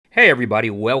Hey everybody,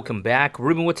 welcome back.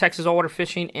 Ruben with Texas Allwater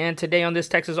Fishing, and today on this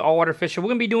Texas Allwater Fishing, we're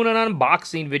going to be doing an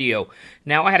unboxing video.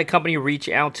 Now, I had a company reach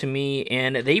out to me,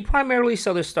 and they primarily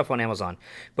sell their stuff on Amazon,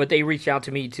 but they reached out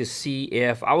to me to see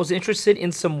if I was interested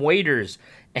in some waders.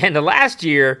 And the last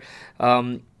year,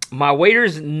 my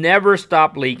waders never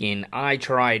stopped leaking. I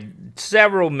tried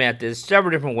several methods,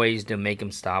 several different ways to make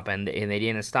them stop, and they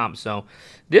didn't stop. So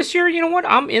this year, you know what?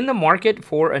 I'm in the market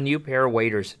for a new pair of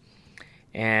waders.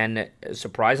 And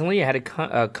surprisingly, I had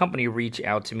a company reach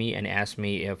out to me and ask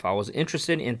me if I was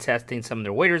interested in testing some of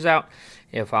their waders out,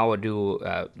 if I would do,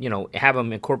 have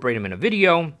them incorporate them in a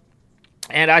video.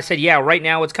 And I said, yeah, right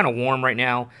now it's kind of warm right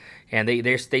now, and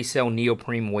they sell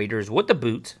neoprene waders with the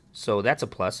boot, so that's a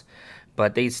plus.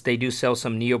 But they do sell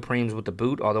some neoprenes with the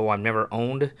boot, although I've never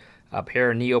owned a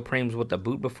pair of neoprenes with the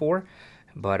boot before.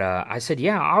 But I said,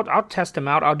 yeah, I'll test them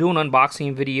out. I'll do an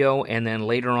unboxing video, and then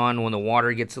later on, when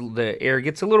the air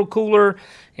gets a little cooler,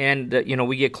 and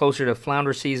we get closer to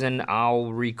flounder season,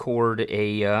 I'll record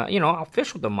I'll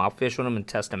fish with them. I'll fish with them and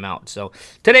test them out. So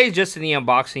today's just in the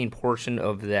unboxing portion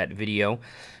of that video.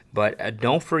 But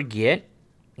don't forget,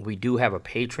 we do have a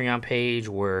Patreon page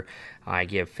where I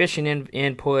give fishing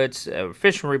inputs,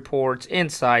 fishing reports,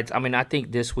 insights. I mean, I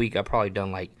think this week I've probably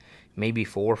done like maybe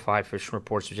 4 or 5 fishing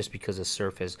reports just because the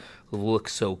surface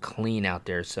looks so clean out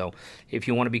there. So if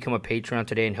you want to become a Patreon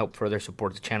today and help further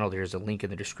support the channel, there's a link in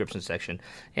the description section,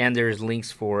 and there's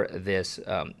links for this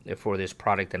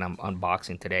product that I'm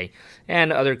unboxing today,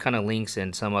 and other kind of links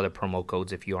and some other promo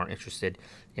codes if you are interested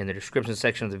in the description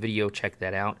section of the video. Check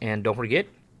that out. And don't forget,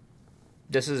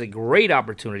 this is a great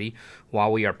opportunity while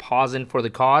we are pausing for the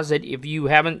cause, that if you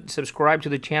haven't subscribed to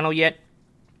the channel yet,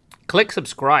 click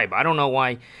subscribe. I don't know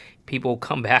why people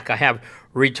come back. I have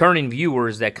returning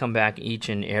viewers that come back each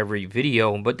and every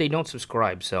video, but they don't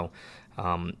subscribe. So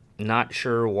not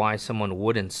sure why someone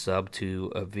wouldn't sub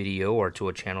to a video or to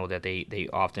a channel that they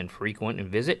often frequent and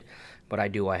visit, but I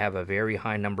do. I have a very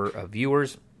high number of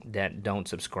viewers that don't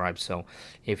subscribe. So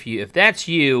if that's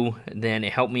you, then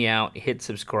help me out, hit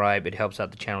subscribe. It helps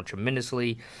out the channel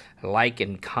tremendously. Like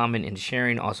and comment and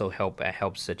sharing also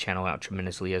helps the channel out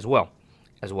tremendously as well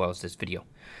as this video.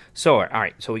 So, all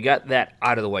right, so we got that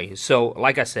out of the way. So,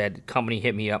 like I said, company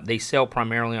hit me up. They sell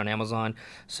primarily on Amazon.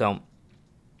 So,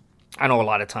 I know a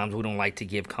lot of times we don't like to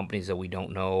give companies that we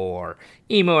don't know our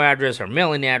email address, our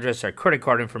mailing address, our credit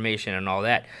card information, and all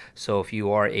that. So, if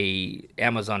you are a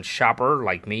Amazon shopper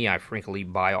like me, I frequently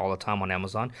buy all the time on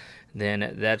Amazon,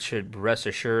 then that should rest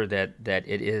assured that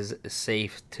it is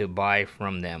safe to buy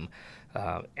from them,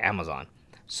 Amazon.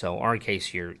 So, in our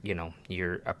case, you're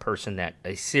a person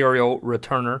a serial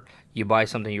returner. You buy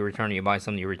something, you return it. You buy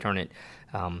something, you return it.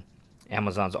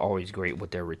 Amazon's always great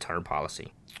with their return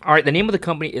policy. All right, the name of the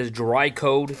company is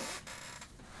DryCode.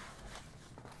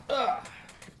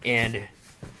 And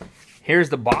here's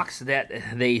the box that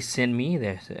they send me.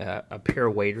 There's a pair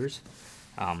of waders.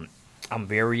 I'm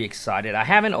very excited. I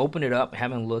haven't opened it up,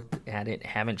 haven't looked at it,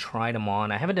 haven't tried them on.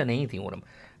 I haven't done anything with them.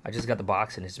 I just got the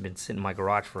box, and it's been sitting in my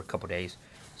garage for a couple days.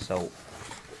 So,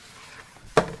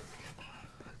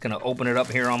 gonna open it up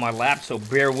here on my lap, so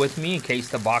bear with me in case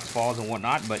the box falls and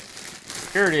whatnot. But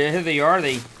here it is. Here they are.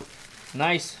 They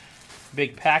nice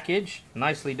big package,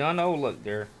 nicely done. Oh, look,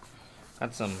 there.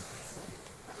 Got some.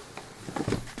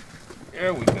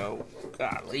 There we go.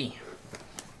 Golly.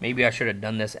 Maybe I should have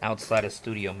done this outside of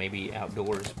studio, maybe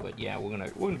outdoors. But yeah, we're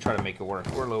gonna try to make it work.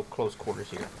 We're a little close quarters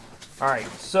here. All right,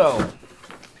 so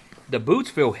the boots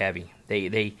feel heavy.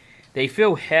 They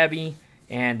feel heavy,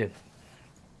 and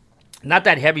not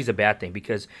that heavy is a bad thing,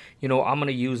 because I'm going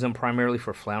to use them primarily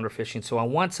for flounder fishing, so I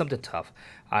want something tough.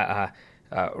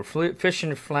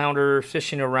 Fishing flounder,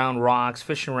 fishing around rocks,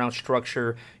 fishing around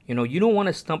structure, you don't want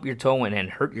to stump your toe in and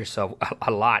hurt yourself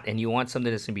a lot, and you want something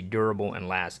that's going to be durable and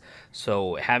last.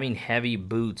 So having heavy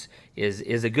boots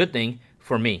is a good thing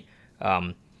for me.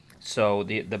 So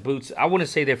the boots, I wouldn't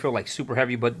say they feel like super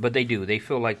heavy, but they do. They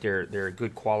feel like they're a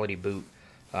good quality boot.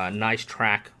 Nice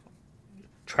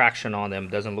traction on them.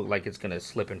 Doesn't look like it's going to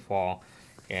slip and fall.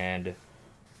 And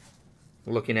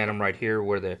looking at them right here,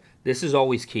 this is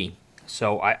always key.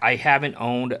 So I haven't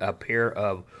owned a pair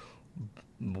of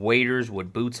waders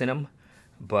with boots in them,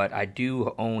 but I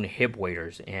do own hip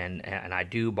waders, and I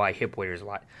do buy hip waders a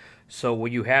lot. So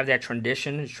when you have that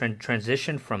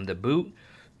transition from the boot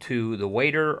to the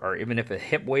wader, or even if a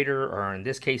hip wader, or in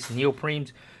this case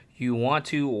neoprenes, you want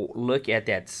to look at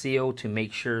that seal to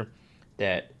make sure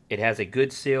that it has a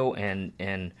good seal,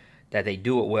 and that they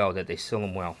do it well, that they seal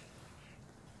them well.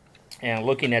 And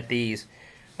looking at these,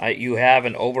 you have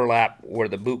an overlap where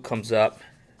the boot comes up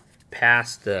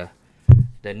past the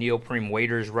neoprene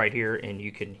waders right here, and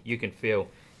you can feel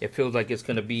it feels like it's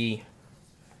going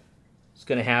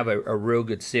to have a real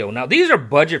good seal. Now these are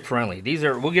budget friendly. These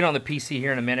are, we'll get on the PC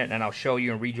here in a minute and I'll show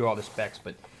you and read you all the specs,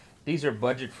 but these are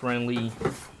budget friendly,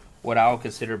 what I would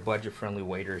consider budget friendly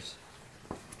waders.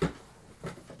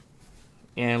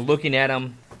 And looking at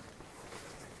them,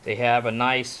 they have a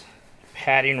nice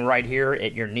padding right here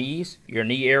at your knees, your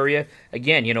knee area.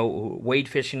 Again, you know, wade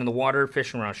fishing in the water,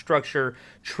 fishing around structure,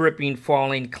 tripping,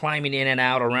 falling, climbing in and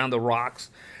out around the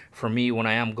rocks. For me, when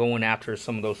I am going after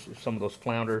some of those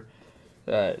flounder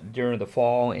during the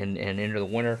fall and into the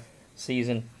winter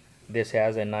season, this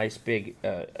has a nice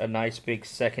big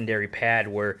secondary pad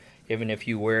where even if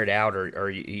you wear it out or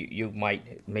you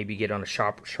might maybe get on a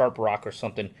sharp rock or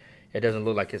something, it doesn't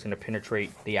look like it's going to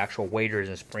penetrate the actual waders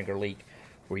and sprinkler leak,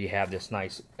 where you have this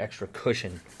nice extra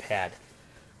cushion pad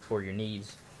for your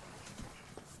knees.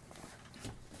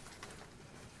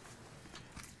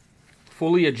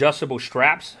 Fully adjustable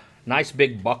straps, nice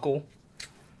big buckle.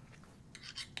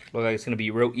 Look like it's going to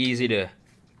be real easy to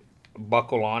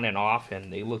buckle on and off,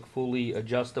 and they look fully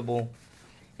adjustable.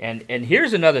 And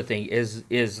here's another thing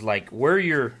is like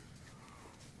where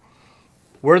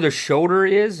the shoulder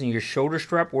is and your shoulder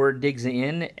strap, where it digs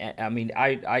in. I mean,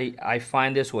 I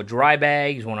find this with dry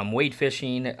bags when I'm wade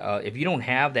fishing. If you don't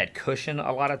have that cushion,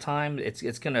 a lot of times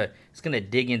it's gonna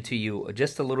dig into you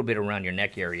just a little bit around your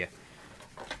neck area.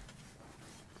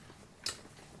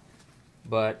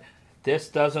 But this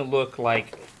doesn't look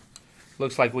like,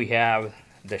 looks like we have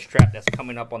the strap that's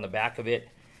coming up on the back of it.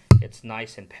 It's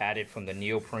nice and padded from the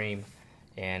neoprene.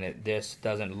 And this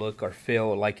doesn't look or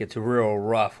feel like it's real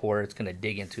rough where it's going to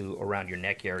dig into around your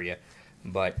neck area.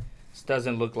 But this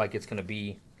doesn't look like it's going to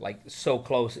be like so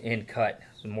close in cut,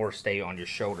 more stay on your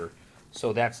shoulder.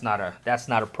 So that's not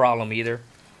a problem either.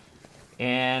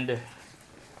 And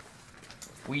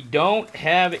we don't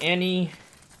have any,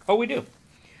 oh we do.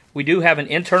 We do have an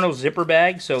internal zipper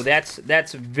bag, so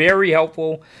that's very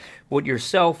helpful with your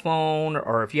cell phone,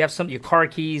 or if you have your car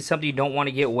keys, something you don't want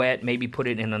to get wet, maybe put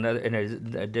it in an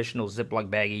additional Ziploc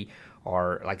baggie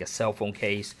or like a cell phone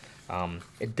case.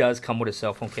 It does come with a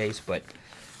cell phone case, but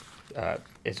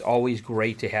it's always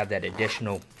great to have that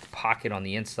additional pocket on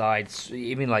the inside. So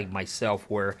even like myself,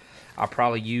 where I'll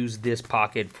probably use this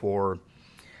pocket for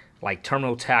like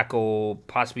terminal tackle,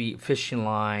 possibly fishing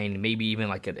line, maybe even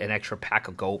like an extra pack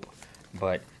of gulp.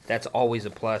 But that's always a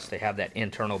plus to have that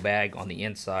internal bag on the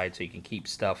inside, so you can keep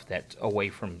stuff that's away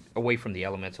from the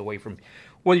elements, away from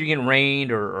whether you're getting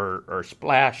rained or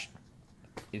splashed,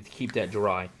 to keep that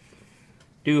dry.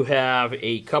 Do have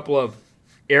a couple of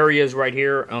areas right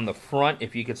here on the front,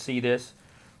 if you can see this,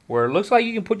 where it looks like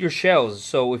you can put your shells.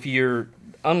 So if you're,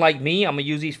 unlike me, I'm gonna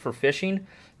use these for fishing,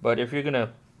 but if you're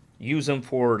gonna use them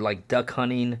for like duck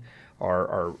hunting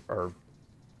or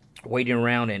wading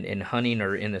around and hunting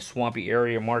or in the swampy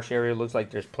area, marsh area, looks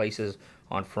like there's places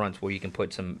on fronts where you can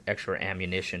put some extra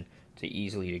ammunition to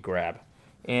easily grab.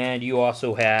 And you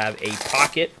also have a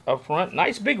pocket up front,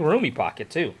 nice big roomy pocket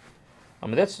too. I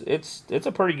mean, it's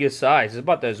a pretty good size. It's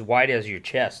about as wide as your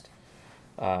chest.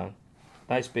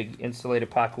 Nice big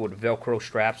insulated pocket with Velcro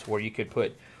straps where you could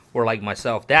put, or like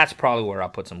myself, that's probably where I'll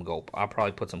put some gulp. I'll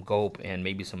probably put some gulp and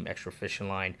maybe some extra fishing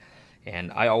line.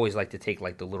 And I always like to take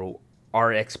like the little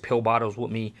RX pill bottles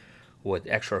with me with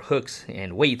extra hooks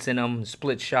and weights in them,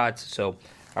 split shots. So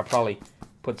I'll probably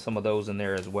put some of those in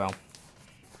there as well.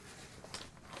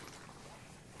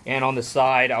 And on the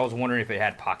side, I was wondering if it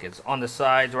had pockets. On the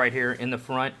sides right here in the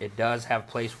front, it does have a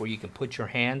place where you can put your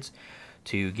hands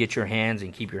to get your hands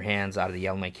and keep your hands out of the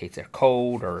element in case they're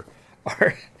cold or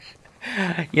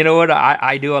you know what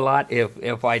I do a lot,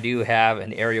 if I do have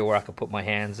an area where I can put my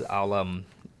hands, I'll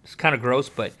it's kind of gross,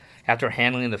 but after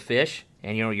handling the fish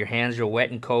and you know your hands are wet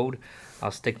and cold,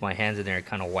 I'll stick my hands in there and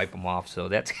kind of wipe them off. So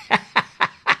that's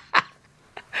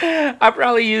I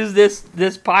probably use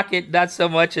this pocket not so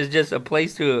much as just a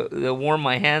place to warm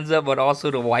my hands up, but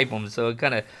also to wipe them. So it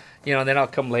kind of, you know, then I'll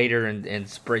come later and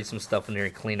spray some stuff in there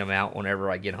and clean them out whenever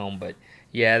I get home. But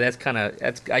yeah, that's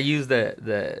I use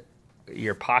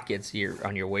your pockets here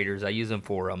on your waders. I use them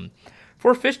for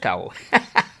a fish towel.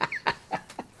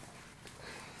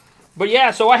 But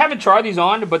yeah, so I haven't tried these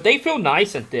on, but they feel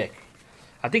nice and thick.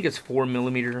 I think it's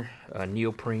 4mm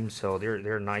neoprene, so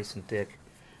they're nice and thick.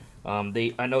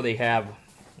 I know they have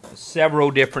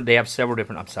several different. I'm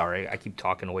sorry, I keep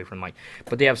talking away from the mic,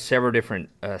 but they have several different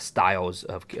styles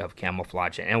of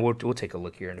camouflage, and we'll take a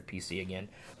look here in the PC again,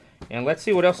 and let's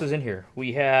see what else is in here.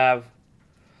 We have.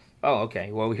 Oh,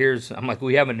 okay. Well, I'm like,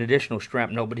 we have an additional strap.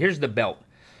 No, but here's the belt.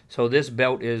 So this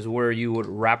belt is where you would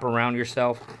wrap around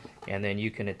yourself, and then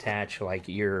you can attach like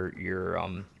your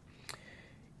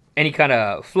any kind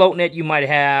of float net you might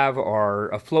have, or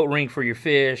a float ring for your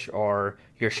fish, or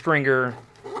your stringer,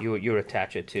 you would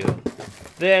attach it to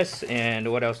this.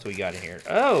 And what else do we got in here?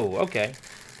 Oh, okay,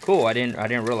 cool. I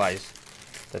didn't realize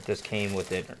that this came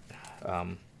with it,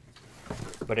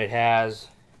 but it has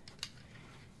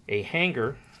a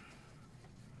hanger.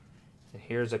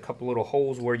 Here's a couple little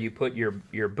holes where you put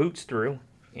your boots through,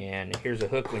 and here's a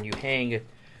hook when you hang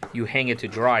it to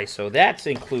dry. So that's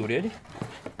included.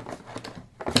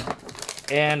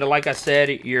 And like I said,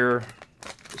 your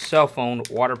cell phone,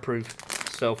 waterproof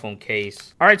cell phone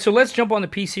case. All right, so let's jump on the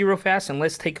PC real fast and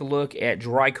let's take a look at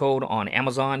DryCode on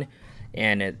Amazon.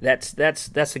 And that's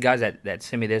the guys that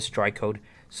sent me this DryCode.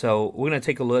 So we're gonna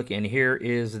take a look, and here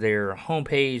is their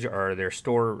homepage, or their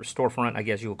storefront, I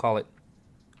guess you would call it.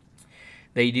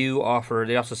 They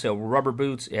also sell rubber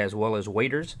boots as well as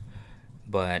waders,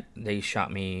 but they shot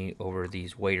me over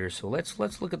these waders. So let's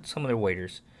look at some of their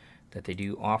waders that they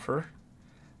do offer.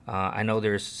 I know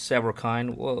there's several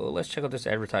kind. Well, let's check out this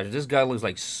advertisement. This guy looks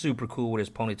like super cool with his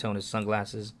ponytail and his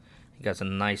sunglasses. He got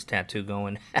some nice tattoo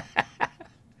going.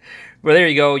 But there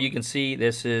you go. You can see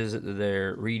this is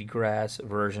their reed grass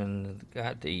version.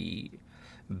 Got the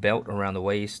belt around the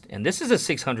waist, and this is a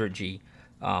 600G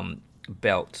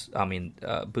boots.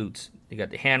 You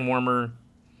got the hand warmer,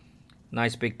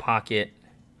 nice big pocket.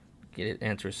 Get it,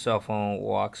 answer his cell phone,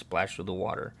 walk, splash through the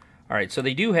water. All right, so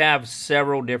they do have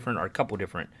several different, or a couple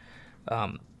different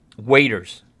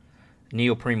waders,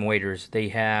 neoprene waders. They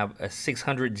have a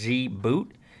 600G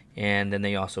boot, and then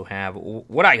they also have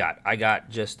what I got. I got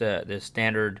just the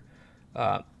standard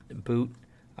boot.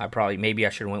 Maybe I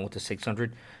should have went with the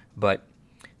 600, but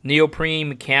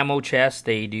Neoprene Camo Chest.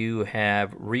 They do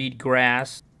have reed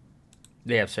grass.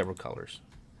 They have several colors.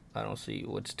 I don't see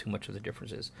what's too much of the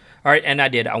difference is. All right, and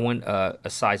I went a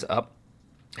size up.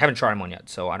 Haven't tried them on yet,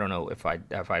 so I don't know if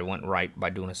I went right by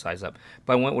doing a size up.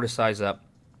 But I went with a size up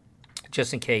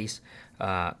just in case.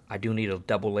 I do need to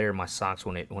double layer my socks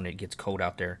when it gets cold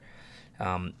out there.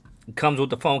 It comes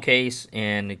with the phone case,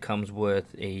 and it comes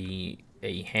with a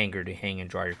hanger to hang and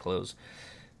dry your clothes,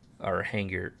 or hang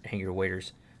your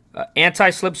waders.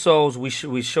 Anti-slip soles, we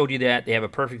showed you that. They have a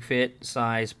perfect fit,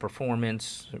 size,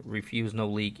 performance, refuse, no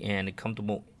leak, and a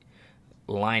comfortable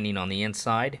lining on the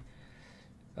inside.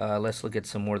 Let's look at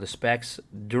some more of the specs.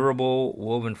 Durable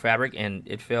woven fabric, and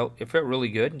it felt really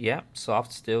good. Yeah,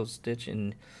 soft steel stitch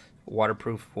and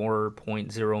waterproof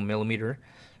 4.0 millimeter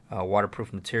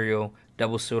waterproof material.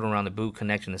 Double sealed around the boot,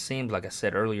 connecting the seams. Like I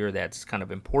said earlier, that's kind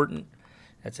of important.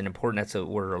 That's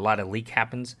where a lot of leak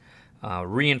happens.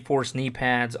 Reinforced knee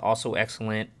pads, also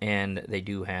excellent, and they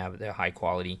do have the high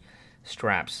quality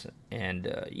straps.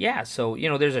 And yeah, so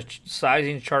there's a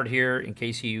sizing chart here in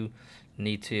case you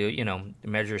need to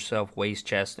measure yourself, waist,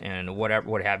 chest, and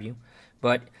what have you.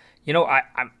 But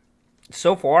I'm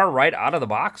so far right out of the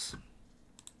box,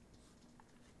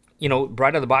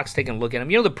 taking a look at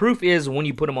them. The proof is when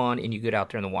you put them on and you get out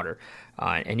there in the water,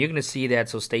 and you're gonna see that.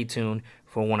 So stay tuned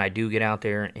for when I do get out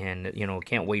there, and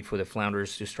can't wait for the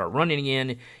flounders to start running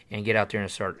in and get out there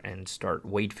and start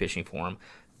wade fishing for them.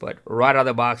 But right out of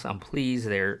the box, I'm pleased.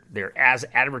 They're as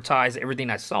advertised. Everything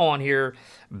I saw on here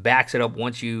backs it up.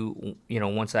 Once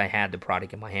once I had the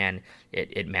product in my hand,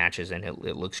 it matches, and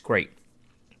it looks great.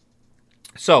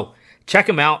 So check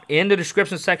them out. In the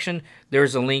description section,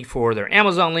 there's a link for their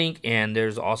Amazon link, and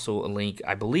there's also a link.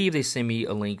 I believe they send me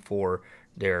a link for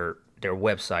their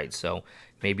website. So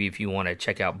maybe if you want to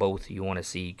check out both, you want to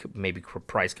see maybe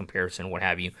price comparison, what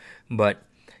have you. But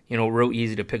real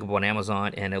easy to pick up on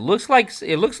Amazon, and it looks like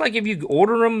if you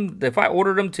order them, if I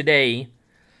ordered them today,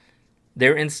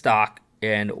 they're in stock,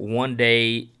 and 1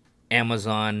 day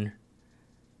Amazon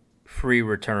free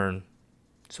return.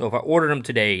 So if I order them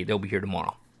today, they'll be here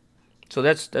tomorrow. So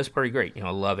that's pretty great.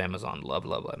 Love Amazon, love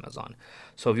Amazon.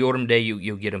 So if you order them today,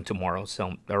 you'll get them tomorrow.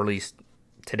 So, or at least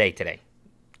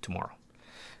tomorrow.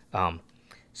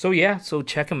 So yeah, so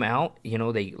check them out.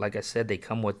 They, like I said, they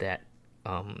come with that.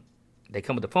 They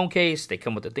come with the phone case. They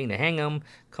come with the thing to hang them.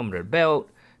 Come with their belt.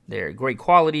 They're great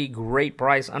quality, great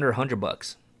price, under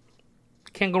 $100.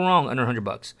 Can't go wrong under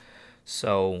 $100.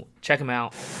 So check them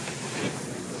out.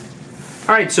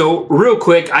 All right, so real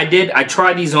quick, I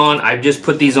tried these on. I've just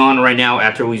put these on right now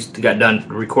after we got done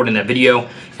recording that video,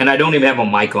 and I don't even have a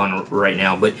mic on right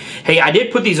now. But hey, I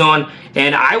did put these on,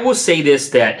 and I will say this,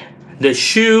 that the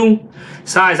shoe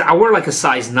size, I wear like a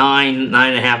size 9,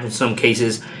 9.5 in some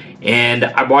cases, and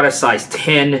I bought a size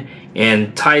 10,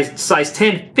 and size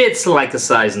 10 fits like a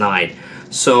size 9.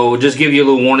 So just give you a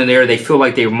little warning there. They feel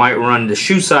like they might run, the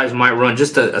shoe size might run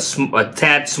just a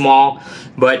tad small,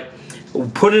 but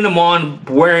putting them on,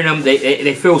 wearing them,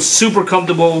 they feel super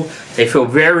comfortable. They feel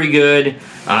very good.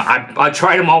 I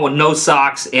tried them all with no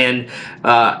socks, and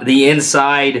the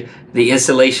inside, the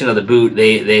installation of the boot,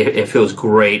 it feels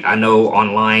great. I know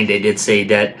online they did say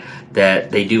that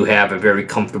they do have a very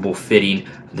comfortable fitting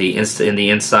in the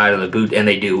inside of the boot, and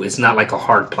they do. It's not like a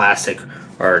hard plastic,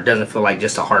 or it doesn't feel like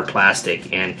just a hard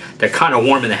plastic, and they're kind of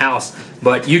warm in the house.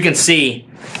 But you can see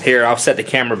here, I'll set the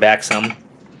camera back some.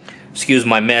 Excuse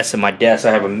my mess in my desk.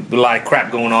 I have a lot of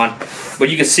crap going on, but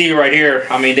you can see right here.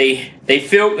 I mean, they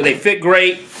fit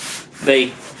great.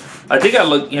 I think I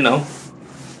look, I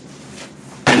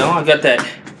got that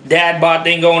dad bod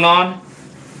thing going on.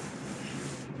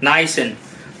 Nice and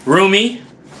roomy.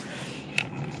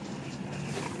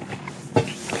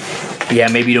 Yeah,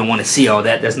 maybe you don't want to see all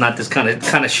that. That's not this kind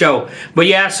of show. But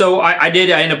yeah, so I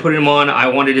ended up putting them on. I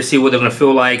wanted to see what they're going to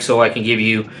feel like, so I can give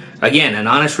you, again, an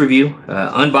honest review,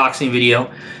 unboxing video.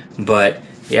 But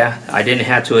yeah, I didn't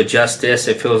have to adjust this.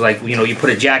 It feels like, you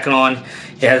put a jacket on,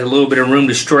 it has a little bit of room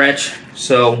to stretch.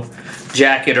 So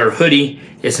jacket or hoodie,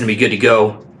 it's going to be good to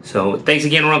go. So thanks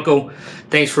again, Runko.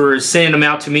 Thanks for sending them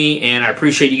out to me, and I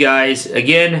appreciate you guys.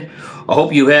 Again, I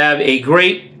hope you have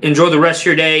enjoy the rest of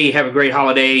your day, have a great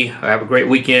holiday, have a great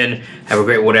weekend, have a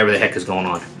great whatever the heck is going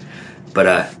on.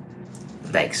 But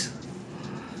thanks.